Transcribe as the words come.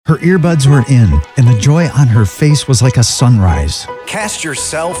earbuds were in, and the joy on her face was like a sunrise. Cast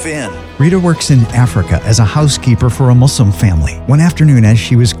yourself in. Rita works in Africa as a housekeeper for a Muslim family. One afternoon, as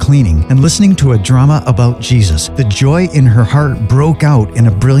she was cleaning and listening to a drama about Jesus, the joy in her heart broke out in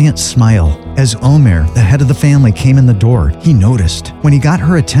a brilliant smile. As Omer, the head of the family, came in the door, he noticed. When he got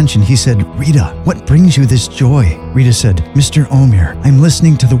her attention, he said, "Rita, what brings you this joy?" Rita said, "Mr. Omer, I'm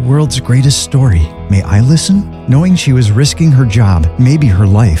listening to the world's greatest story. May I listen?" Knowing she was risking her job, maybe her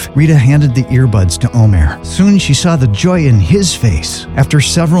life, Rita handed the earbuds to Omer. Soon she saw the joy in his face. After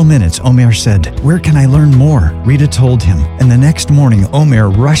several minutes, Omer said, "Where can I learn more?" Rita told him, and the next morning, Omer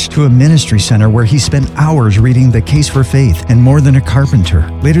rushed to a ministry center where he spent hours reading The Case for Faith and More Than a Carpenter.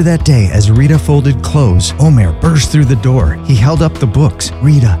 Later that day, as Rita folded clothes, Omer burst through the door. He held up the books.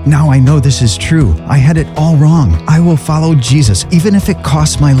 "Rita, now I know this is true. I had it all wrong. I will follow Jesus, even if it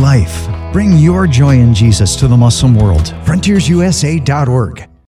costs my life." Bring your joy in Jesus to the Muslim world. FrontiersUSA.org.